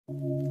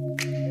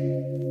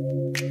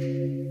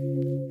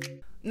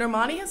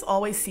Normani has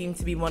always seemed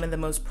to be one of the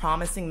most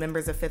promising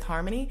members of Fifth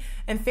Harmony,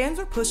 and fans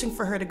were pushing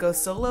for her to go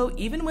solo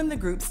even when the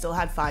group still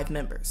had 5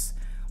 members.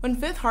 When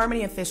Fifth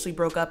Harmony officially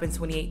broke up in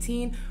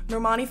 2018,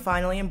 Normani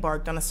finally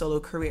embarked on a solo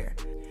career.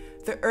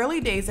 The early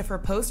days of her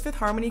post-Fifth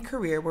Harmony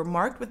career were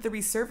marked with the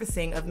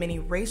resurfacing of many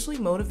racially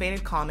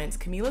motivated comments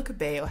Camila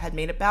Cabello had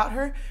made about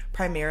her,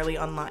 primarily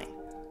online.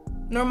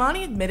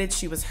 Normani admitted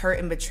she was hurt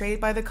and betrayed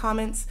by the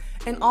comments,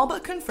 and all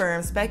but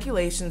confirmed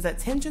speculations that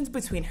tensions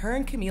between her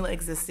and Camila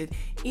existed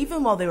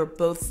even while they were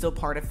both still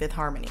part of Fifth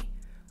Harmony.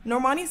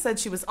 Normani said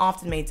she was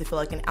often made to feel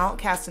like an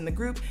outcast in the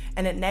group,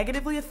 and it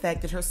negatively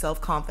affected her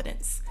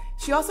self-confidence.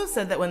 She also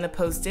said that when the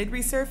post did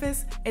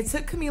resurface, it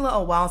took Camila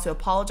a while to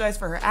apologize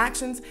for her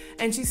actions,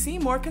 and she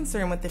seemed more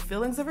concerned with the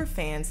feelings of her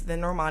fans than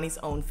Normani's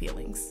own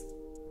feelings.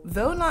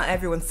 Though not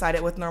everyone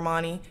sided with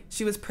Normani,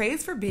 she was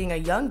praised for being a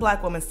young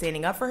black woman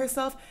standing up for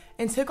herself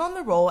and took on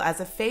the role as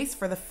a face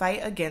for the fight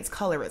against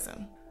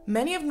colorism.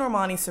 Many of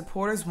Normani's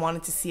supporters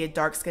wanted to see a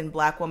dark-skinned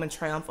black woman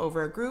triumph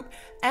over a group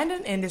and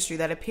an industry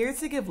that appeared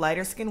to give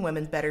lighter-skinned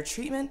women better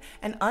treatment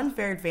and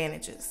unfair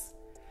advantages.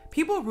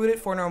 People rooted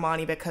for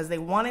Normani because they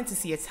wanted to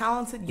see a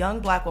talented young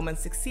black woman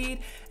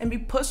succeed and be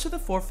pushed to the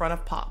forefront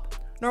of pop.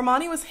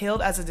 Normani was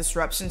hailed as a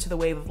disruption to the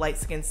wave of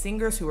light-skinned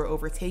singers who were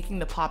overtaking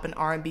the pop and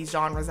R&B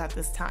genres at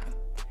this time.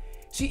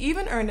 She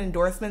even earned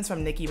endorsements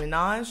from Nicki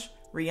Minaj,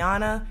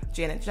 Rihanna,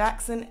 Janet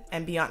Jackson,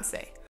 and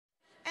Beyonce.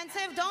 And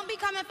Tiff, don't be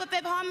coming for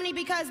Fifth Harmony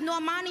because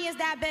Normani is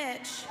that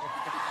bitch.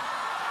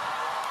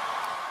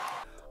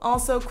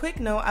 Also, quick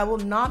note, I will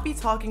not be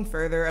talking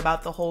further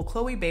about the whole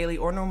Chloe Bailey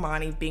or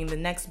Normani being the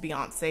next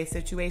Beyonce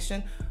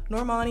situation.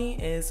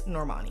 Normani is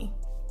Normani.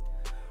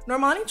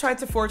 Normani tried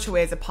to forge her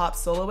way as a pop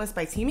soloist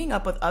by teaming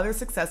up with other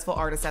successful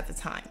artists at the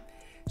time.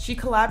 She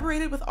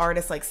collaborated with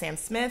artists like Sam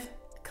Smith,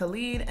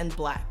 Khalid, and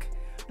Black.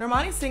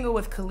 Normani's single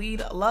with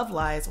Khalid, Love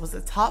Lies, was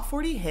a top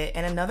 40 hit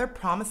and another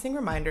promising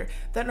reminder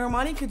that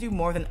Normani could do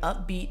more than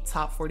upbeat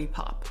top 40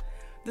 pop.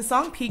 The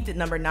song peaked at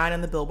number 9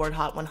 on the Billboard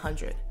Hot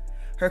 100.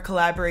 Her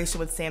collaboration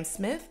with Sam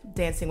Smith,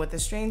 Dancing with a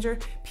Stranger,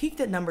 peaked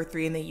at number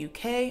 3 in the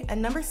UK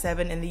and number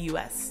 7 in the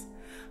US.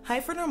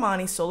 Hype for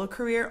Normani's solo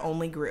career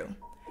only grew.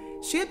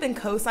 She had been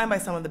co-signed by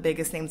some of the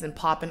biggest names in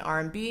pop and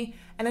R&B,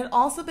 and had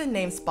also been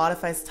named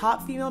Spotify's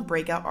top female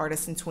breakout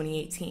artist in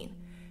 2018.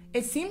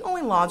 It seemed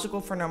only logical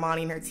for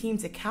Normani and her team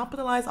to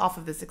capitalize off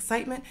of this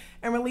excitement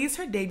and release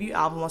her debut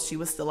album while she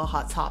was still a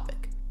hot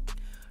topic.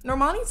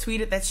 Normani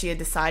tweeted that she had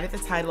decided the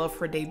title of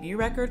her debut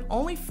record,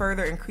 only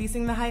further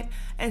increasing the hype,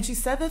 and she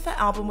said that the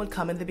album would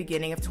come in the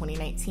beginning of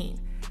 2019.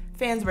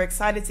 Fans were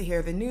excited to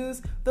hear the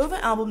news, though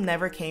the album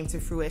never came to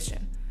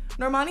fruition.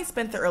 Normani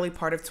spent the early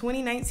part of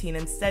 2019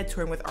 instead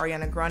touring with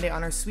Ariana Grande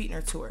on her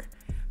Sweetener tour.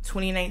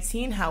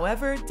 2019,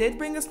 however, did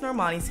bring us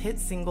Normani's hit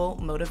single,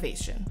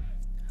 Motivation.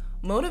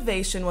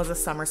 Motivation was a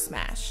summer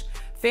smash.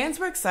 Fans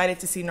were excited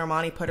to see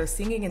Normani put her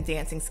singing and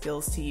dancing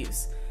skills to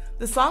use.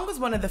 The song was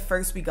one of the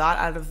first we got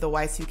out of the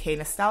Y2K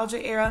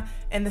nostalgia era,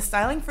 and the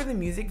styling for the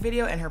music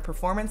video and her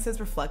performances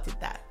reflected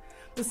that.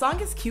 The song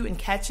is cute and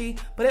catchy,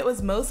 but it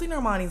was mostly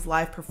Normani's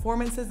live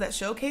performances that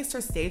showcased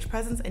her stage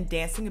presence and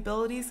dancing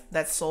abilities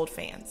that sold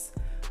fans.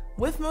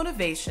 With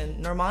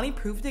Motivation, Normani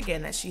proved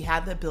again that she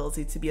had the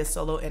ability to be a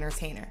solo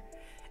entertainer.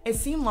 It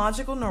seemed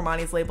logical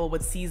Normani's label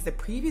would seize the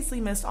previously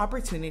missed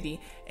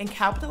opportunity and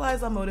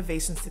capitalize on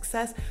Motivation's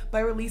success by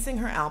releasing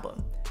her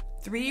album.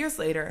 3 years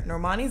later,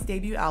 Normani's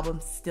debut album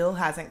still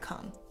hasn't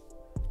come.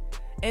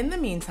 In the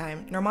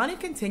meantime, Normani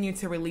continued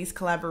to release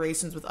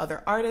collaborations with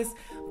other artists,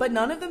 but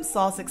none of them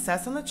saw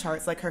success on the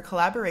charts like her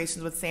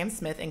collaborations with Sam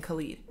Smith and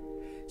Khalid.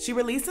 She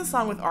released a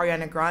song with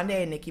Ariana Grande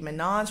and Nicki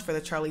Minaj for the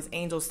Charlie's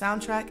Angels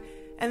soundtrack,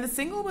 and the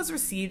single was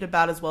received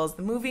about as well as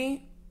the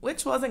movie,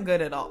 which wasn't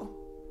good at all.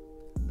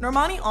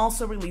 Normani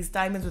also released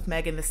Diamonds with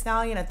Megan Thee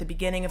Stallion at the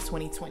beginning of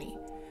 2020.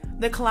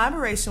 The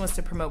collaboration was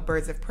to promote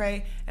Birds of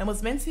Prey and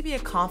was meant to be a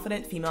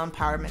confident female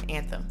empowerment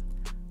anthem.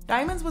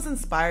 Diamonds was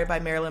inspired by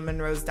Marilyn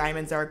Monroe's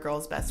Diamonds Are a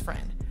Girl's Best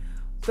Friend.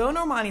 Though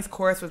Normani's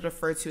chorus was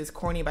referred to as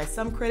corny by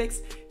some critics,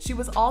 she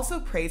was also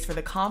praised for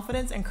the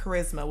confidence and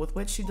charisma with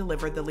which she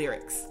delivered the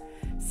lyrics.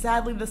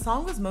 Sadly, the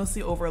song was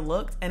mostly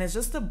overlooked and is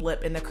just a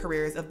blip in the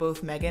careers of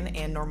both Megan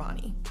and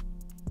Normani.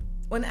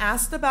 When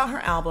asked about her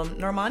album,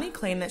 Normani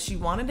claimed that she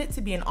wanted it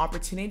to be an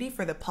opportunity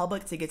for the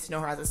public to get to know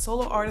her as a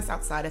solo artist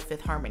outside of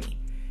Fifth Harmony.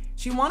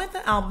 She wanted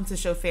the album to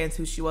show fans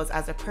who she was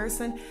as a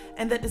person,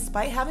 and that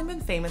despite having been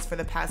famous for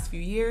the past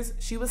few years,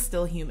 she was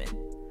still human.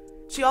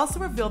 She also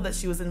revealed that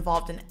she was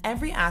involved in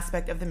every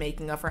aspect of the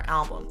making of her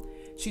album.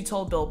 She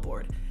told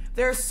Billboard,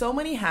 "There are so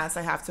many hats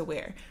I have to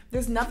wear.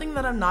 There's nothing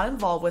that I'm not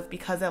involved with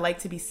because I like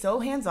to be so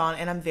hands-on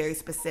and I'm very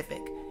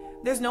specific.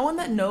 There's no one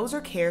that knows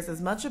or cares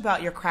as much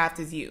about your craft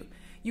as you.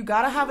 You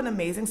gotta have an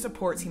amazing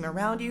support team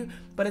around you,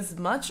 but as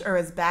much or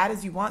as bad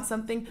as you want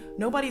something,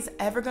 nobody's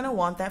ever gonna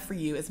want that for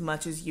you as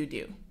much as you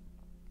do."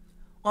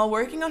 While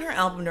working on her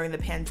album during the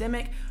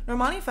pandemic,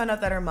 Normani found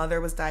out that her mother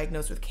was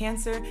diagnosed with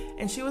cancer,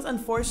 and she was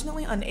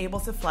unfortunately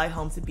unable to fly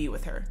home to be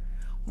with her.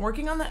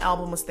 Working on the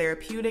album was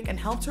therapeutic and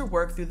helped her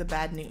work through the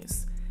bad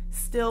news.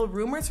 Still,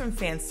 rumors from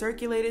fans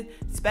circulated,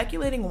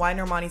 speculating why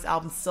Normani's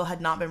album still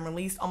had not been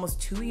released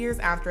almost 2 years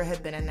after it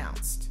had been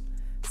announced.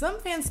 Some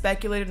fans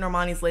speculated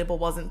Normani's label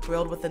wasn't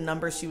thrilled with the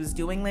numbers she was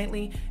doing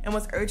lately and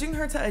was urging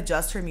her to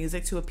adjust her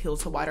music to appeal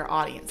to wider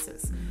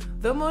audiences.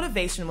 Though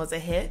Motivation was a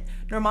hit,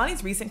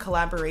 Normani's recent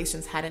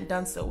collaborations hadn't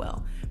done so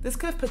well. This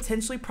could have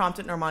potentially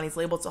prompted Normani's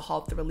label to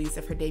halt the release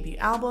of her debut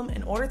album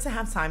in order to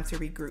have time to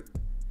regroup.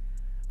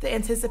 The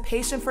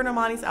anticipation for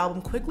Normani's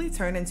album quickly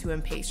turned into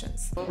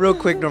impatience. Real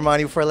quick,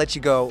 Normani, before I let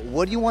you go,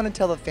 what do you want to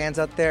tell the fans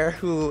out there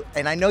who,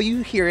 and I know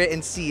you hear it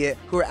and see it,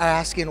 who are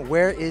asking,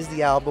 where is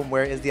the album,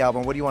 where is the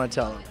album? What do you want to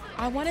tell them?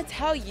 I want to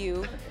tell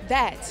you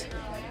that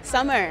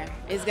summer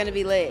is going to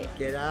be lit.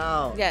 Get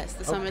out. Yes,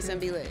 the summer's going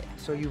to be lit.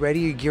 So you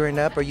ready? You gearing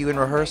up? Are you in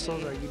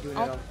rehearsals? Are you doing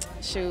it all?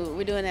 Shoot,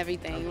 we're doing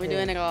everything. Okay. We're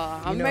doing it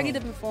all. I'm ready to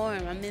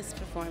perform. I miss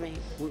performing.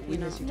 We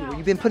miss you too.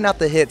 You've been putting out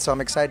the hits, so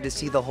I'm excited to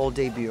see the whole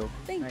debut.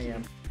 Thank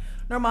you.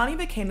 Normani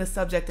became the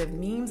subject of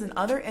memes and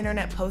other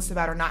internet posts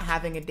about her not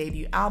having a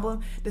debut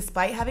album,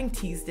 despite having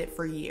teased it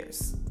for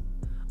years.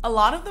 A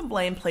lot of the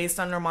blame placed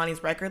on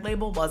Normani's record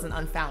label wasn't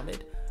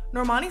unfounded.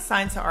 Normani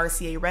signed to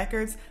RCA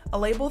Records, a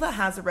label that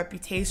has a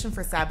reputation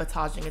for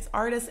sabotaging its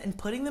artists and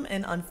putting them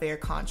in unfair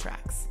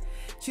contracts.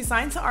 She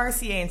signed to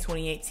RCA in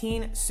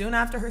 2018, soon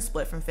after her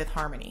split from Fifth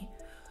Harmony.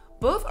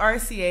 Both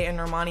RCA and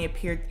Normani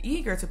appeared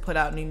eager to put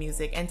out new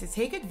music and to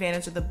take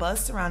advantage of the buzz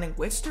surrounding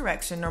which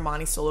direction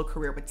Normani's solo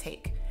career would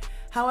take.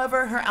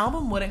 However, her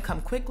album wouldn't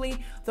come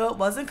quickly, though it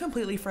wasn't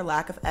completely for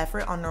lack of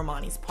effort on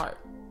Normani's part.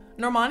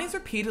 Normani's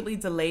repeatedly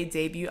delayed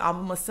debut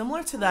album was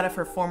similar to that of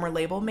her former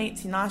label mate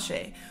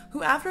Tinashe,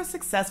 who after a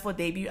successful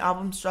debut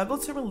album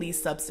struggled to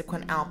release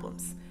subsequent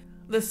albums.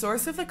 The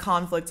source of the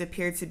conflict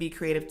appeared to be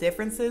creative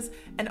differences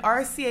and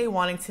RCA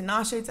wanting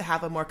Tinashe to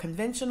have a more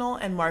conventional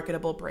and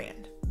marketable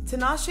brand.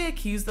 Tinashe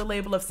accused the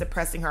label of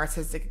suppressing her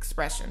artistic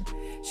expression.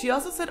 She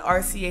also said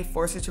RCA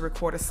forced her to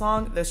record a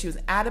song, though she was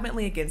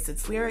adamantly against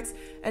its lyrics,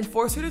 and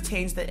forced her to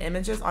change the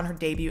images on her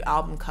debut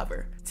album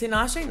cover.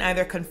 Tinashe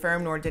neither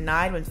confirmed nor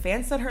denied when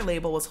fans said her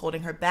label was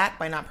holding her back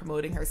by not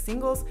promoting her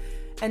singles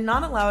and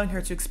not allowing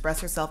her to express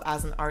herself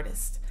as an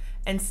artist.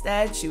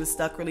 Instead, she was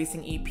stuck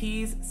releasing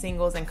EPs,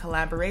 singles, and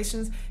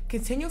collaborations,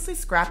 continuously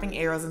scrapping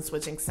arrows and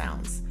switching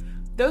sounds.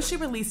 Though she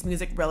released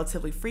music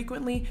relatively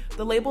frequently,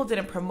 the label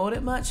didn't promote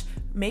it much,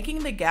 making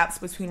the gaps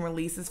between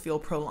releases feel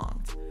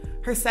prolonged.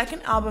 Her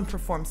second album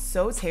performed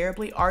so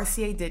terribly,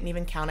 RCA didn't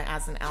even count it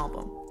as an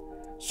album.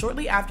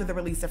 Shortly after the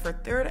release of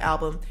her third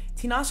album,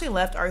 Tinashe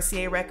left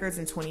RCA Records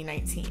in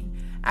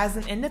 2019. As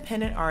an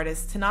independent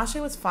artist,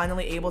 Tinashe was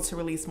finally able to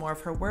release more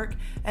of her work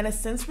and has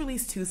since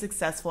released 2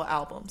 successful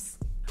albums.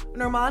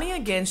 Normani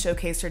again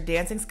showcased her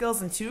dancing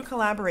skills in 2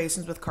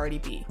 collaborations with Cardi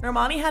B.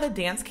 Normani had a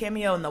dance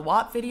cameo in the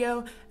WAP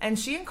video, and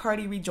she and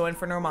Cardi rejoined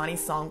for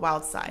Normani's song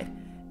Wild Side.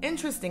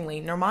 Interestingly,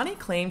 Normani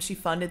claimed she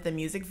funded the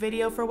music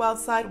video for Wild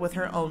Side with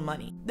her own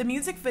money. The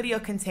music video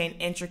contained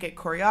intricate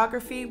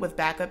choreography with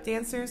backup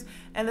dancers,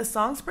 and the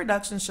song's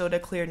production showed a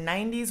clear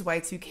 90s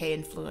Y2K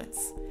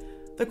influence.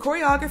 The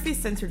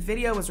choreography-centered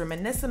video was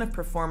reminiscent of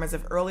performers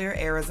of earlier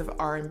eras of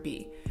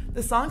R&B.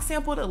 The song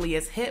sampled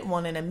Aaliyah's hit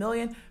One in a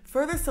Million,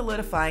 further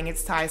solidifying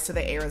its ties to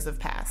the eras of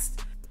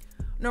past.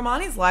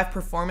 Normani's live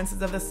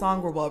performances of the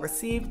song were well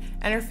received,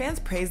 and her fans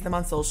praised them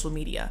on social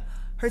media.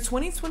 Her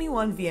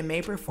 2021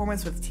 VMA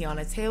performance with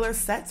Tiana Taylor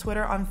set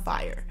Twitter on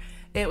fire.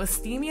 It was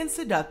steamy and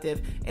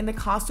seductive, and the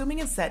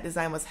costuming and set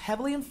design was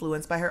heavily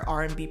influenced by her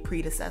R&B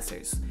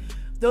predecessors.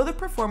 Though the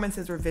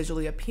performances were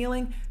visually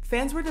appealing,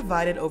 fans were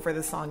divided over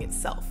the song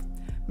itself.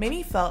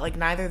 Many felt like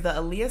neither the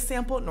Aaliyah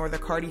sample nor the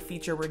Cardi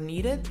feature were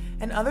needed,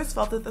 and others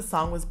felt that the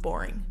song was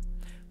boring.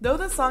 Though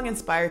the song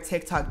inspired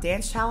TikTok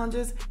dance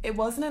challenges, it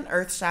wasn't an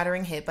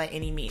earth-shattering hit by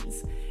any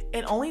means.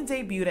 It only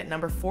debuted at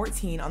number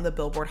 14 on the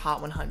Billboard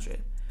Hot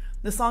 100.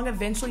 The song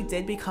eventually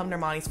did become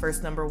Normani's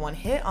first #1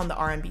 hit on the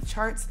R&B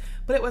charts,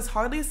 but it was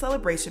hardly a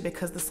celebration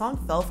because the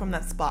song fell from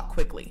that spot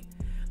quickly.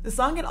 The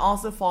song had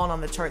also fallen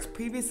on the charts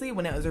previously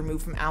when it was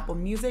removed from Apple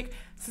Music,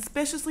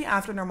 suspiciously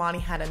after Normani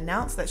had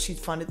announced that she'd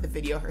funded the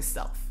video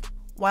herself.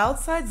 Wild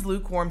Side's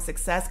lukewarm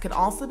success could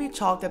also be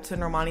chalked up to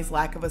Normani's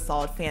lack of a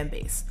solid fan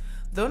base.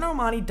 Though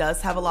Normani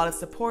does have a lot of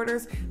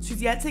supporters,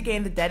 she's yet to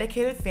gain the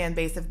dedicated fan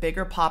base of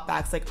bigger pop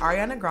acts like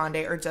Ariana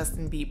Grande or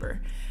Justin Bieber.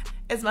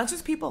 As much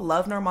as people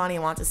love Normani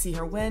and want to see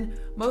her win,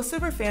 most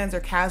of her fans are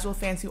casual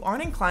fans who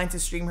aren't inclined to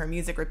stream her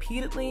music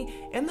repeatedly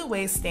in the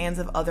way stans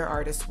of other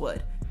artists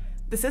would.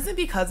 This isn't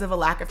because of a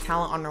lack of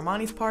talent on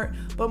Normani's part,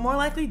 but more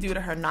likely due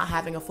to her not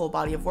having a full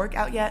body of work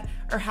out yet,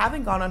 or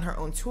having gone on her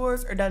own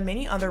tours or done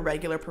many other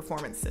regular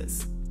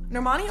performances.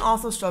 Normani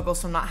also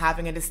struggles from not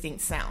having a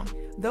distinct sound.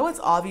 Though it's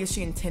obvious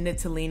she intended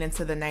to lean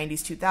into the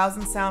 90s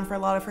 2000s sound for a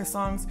lot of her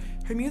songs,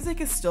 her music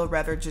is still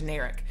rather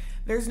generic.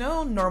 There's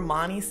no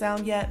Normani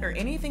sound yet, or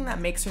anything that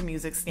makes her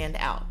music stand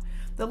out.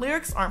 The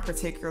lyrics aren't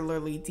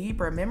particularly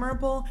deep or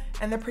memorable,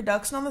 and the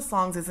production on the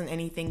songs isn't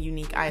anything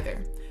unique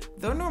either.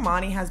 Though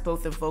Normani has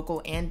both the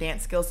vocal and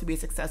dance skills to be a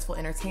successful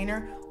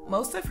entertainer,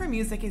 most of her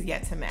music is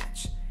yet to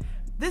match.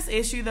 This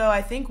issue, though,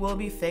 I think will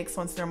be fixed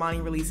once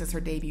Normani releases her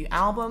debut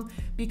album,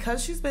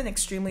 because she's been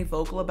extremely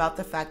vocal about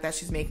the fact that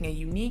she's making a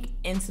unique,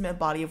 intimate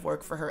body of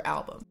work for her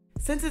album.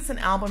 Since it's an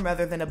album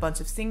rather than a bunch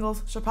of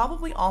singles, she'll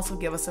probably also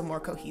give us a more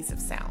cohesive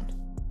sound.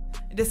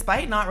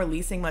 Despite not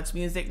releasing much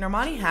music,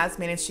 Normani has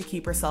managed to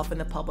keep herself in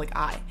the public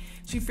eye.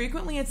 She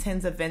frequently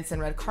attends events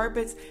and red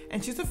carpets,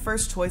 and she's a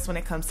first choice when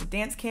it comes to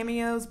dance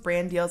cameos,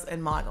 brand deals,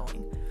 and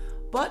modeling.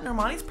 But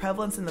Normani's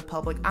prevalence in the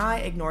public eye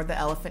ignored the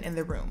elephant in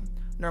the room.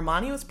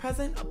 Normani was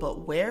present,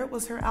 but where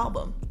was her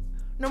album?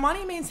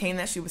 Normani maintained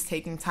that she was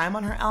taking time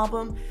on her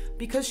album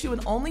because she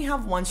would only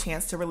have one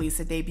chance to release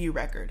a debut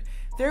record.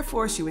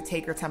 Therefore, she would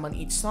take her time on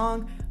each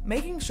song,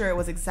 making sure it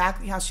was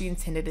exactly how she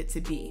intended it to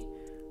be.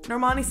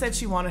 Normani said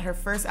she wanted her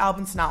first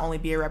album to not only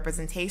be a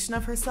representation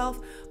of herself,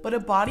 but a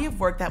body of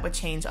work that would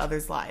change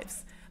others'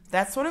 lives.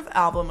 That sort of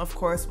album, of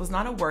course, was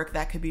not a work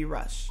that could be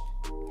rushed.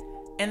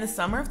 In the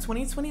summer of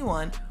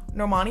 2021,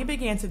 Normani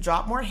began to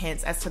drop more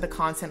hints as to the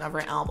content of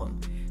her album.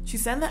 She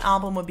said the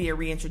album would be a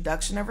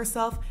reintroduction of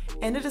herself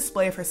and a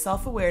display of her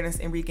self-awareness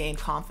and regained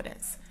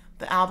confidence.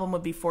 The album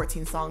would be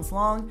 14 songs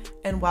long,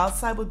 and Wild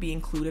Side would be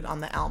included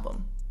on the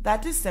album.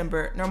 That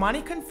December,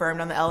 Normani confirmed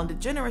on the Ellen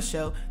DeGeneres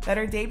show that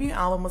her debut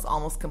album was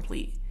almost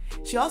complete.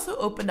 She also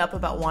opened up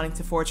about wanting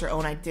to forge her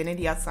own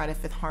identity outside of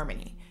Fifth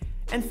Harmony.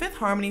 In Fifth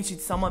Harmony, she'd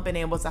somewhat been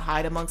able to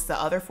hide amongst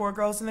the other 4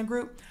 girls in the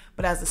group,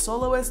 but as a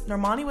soloist,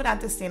 Normani would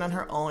have to stand on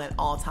her own at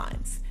all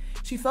times.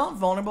 She felt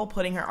vulnerable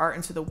putting her art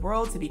into the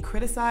world to be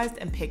criticized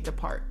and picked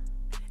apart.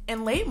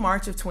 In late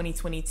March of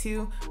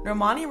 2022,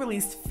 Normani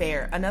released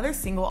Fair, another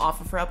single off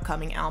of her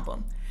upcoming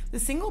album. The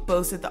single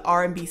boasted the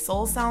R&B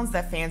soul sounds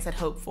that fans had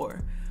hoped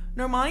for.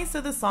 Normani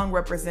said the song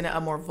represented a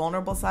more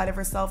vulnerable side of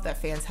herself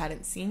that fans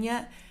hadn't seen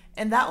yet,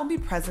 and that will be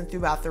present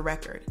throughout the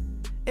record.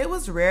 It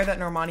was rare that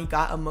Normani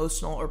got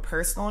emotional or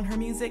personal in her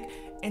music,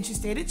 and she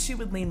stated she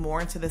would lean more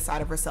into this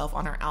side of herself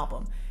on her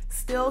album.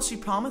 Still, she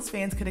promised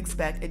fans could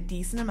expect a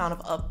decent amount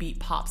of upbeat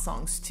pop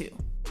songs too.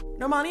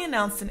 Normani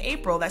announced in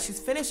April that she's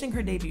finishing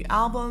her debut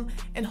album,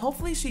 and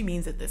hopefully she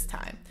means it this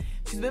time.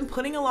 She's been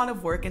putting a lot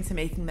of work into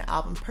making the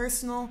album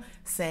personal,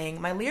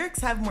 saying, "My lyrics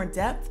have more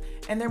depth,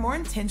 and they're more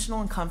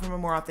intentional and come from a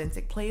more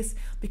authentic place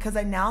because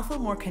I now feel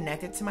more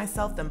connected to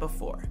myself than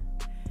before."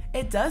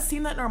 It does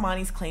seem that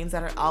Normani's claims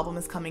that her album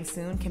is coming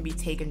soon can be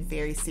taken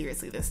very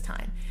seriously this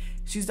time.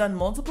 She's done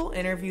multiple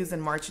interviews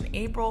in March and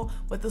April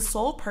with the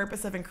sole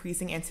purpose of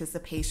increasing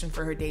anticipation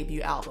for her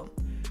debut album.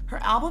 Her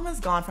album has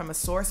gone from a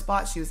sore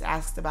spot she was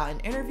asked about in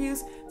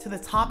interviews to the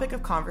topic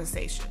of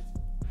conversation.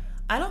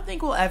 I don't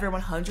think we'll ever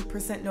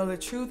 100% know the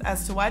truth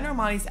as to why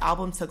Normani's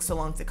album took so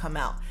long to come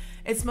out.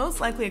 It's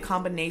most likely a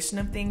combination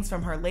of things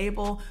from her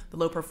label, the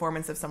low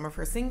performance of some of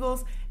her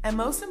singles, and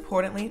most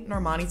importantly,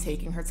 Normani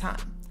taking her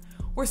time.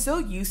 We're so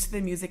used to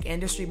the music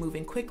industry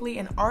moving quickly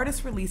and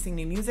artists releasing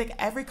new music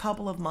every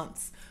couple of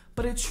months.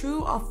 But a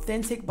true,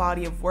 authentic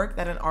body of work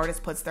that an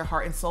artist puts their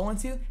heart and soul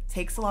into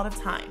takes a lot of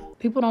time.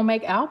 People don't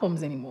make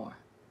albums anymore.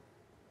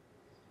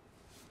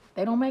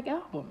 They don't make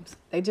albums.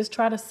 They just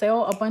try to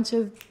sell a bunch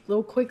of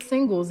little quick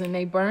singles and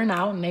they burn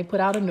out and they put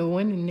out a new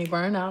one and they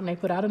burn out and they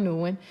put out a new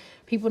one.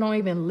 People don't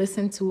even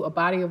listen to a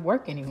body of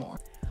work anymore.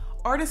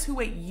 Artists who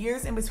wait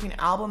years in between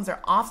albums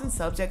are often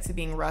subject to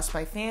being rushed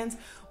by fans,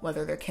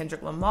 whether they're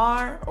Kendrick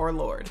Lamar or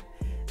Lorde.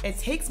 It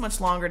takes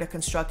much longer to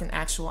construct an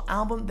actual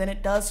album than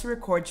it does to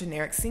record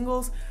generic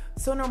singles,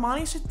 so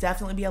Normani should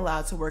definitely be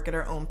allowed to work at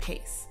her own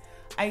pace.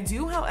 I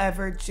do,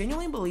 however,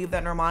 genuinely believe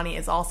that Normani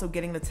is also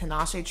getting the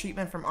Tinashe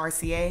treatment from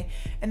RCA,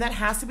 and that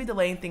has to be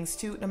delaying things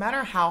too, no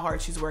matter how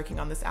hard she's working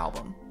on this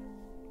album.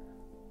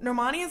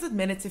 Normani has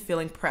admitted to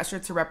feeling pressure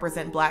to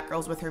represent black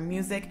girls with her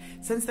music,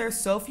 since there are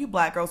so few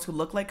black girls who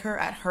look like her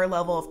at her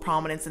level of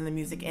prominence in the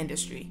music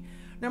industry.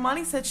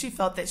 Normani said she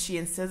felt that she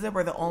and SZA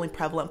were the only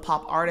prevalent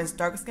pop artists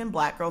dark-skinned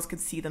black girls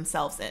could see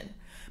themselves in.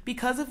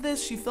 Because of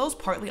this, she feels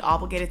partly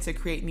obligated to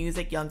create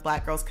music young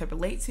black girls could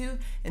relate to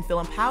and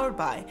feel empowered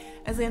by,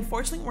 as they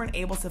unfortunately weren't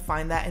able to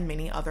find that in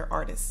many other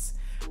artists.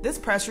 This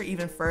pressure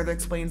even further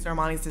explains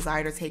Normani's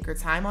desire to take her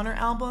time on her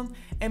album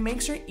and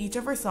make sure each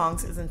of her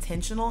songs is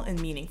intentional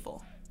and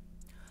meaningful.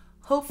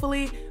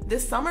 Hopefully,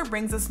 this summer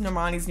brings us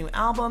Normani's new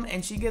album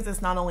and she gives us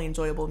not only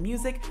enjoyable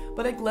music,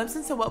 but a glimpse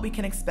into what we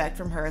can expect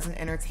from her as an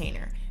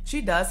entertainer.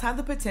 She does have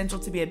the potential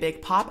to be a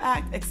big pop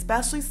act,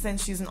 especially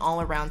since she's an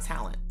all-around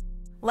talent.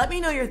 Let me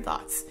know your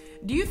thoughts.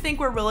 Do you think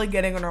we're really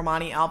getting a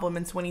Normani album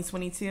in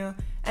 2022?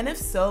 And if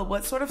so,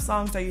 what sort of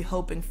songs are you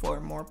hoping for?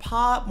 More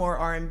pop, more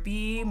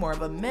R&B, more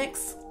of a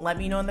mix? Let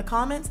me know in the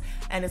comments.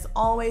 And as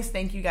always,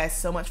 thank you guys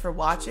so much for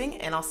watching,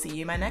 and I'll see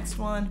you in my next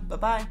one.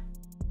 Bye-bye.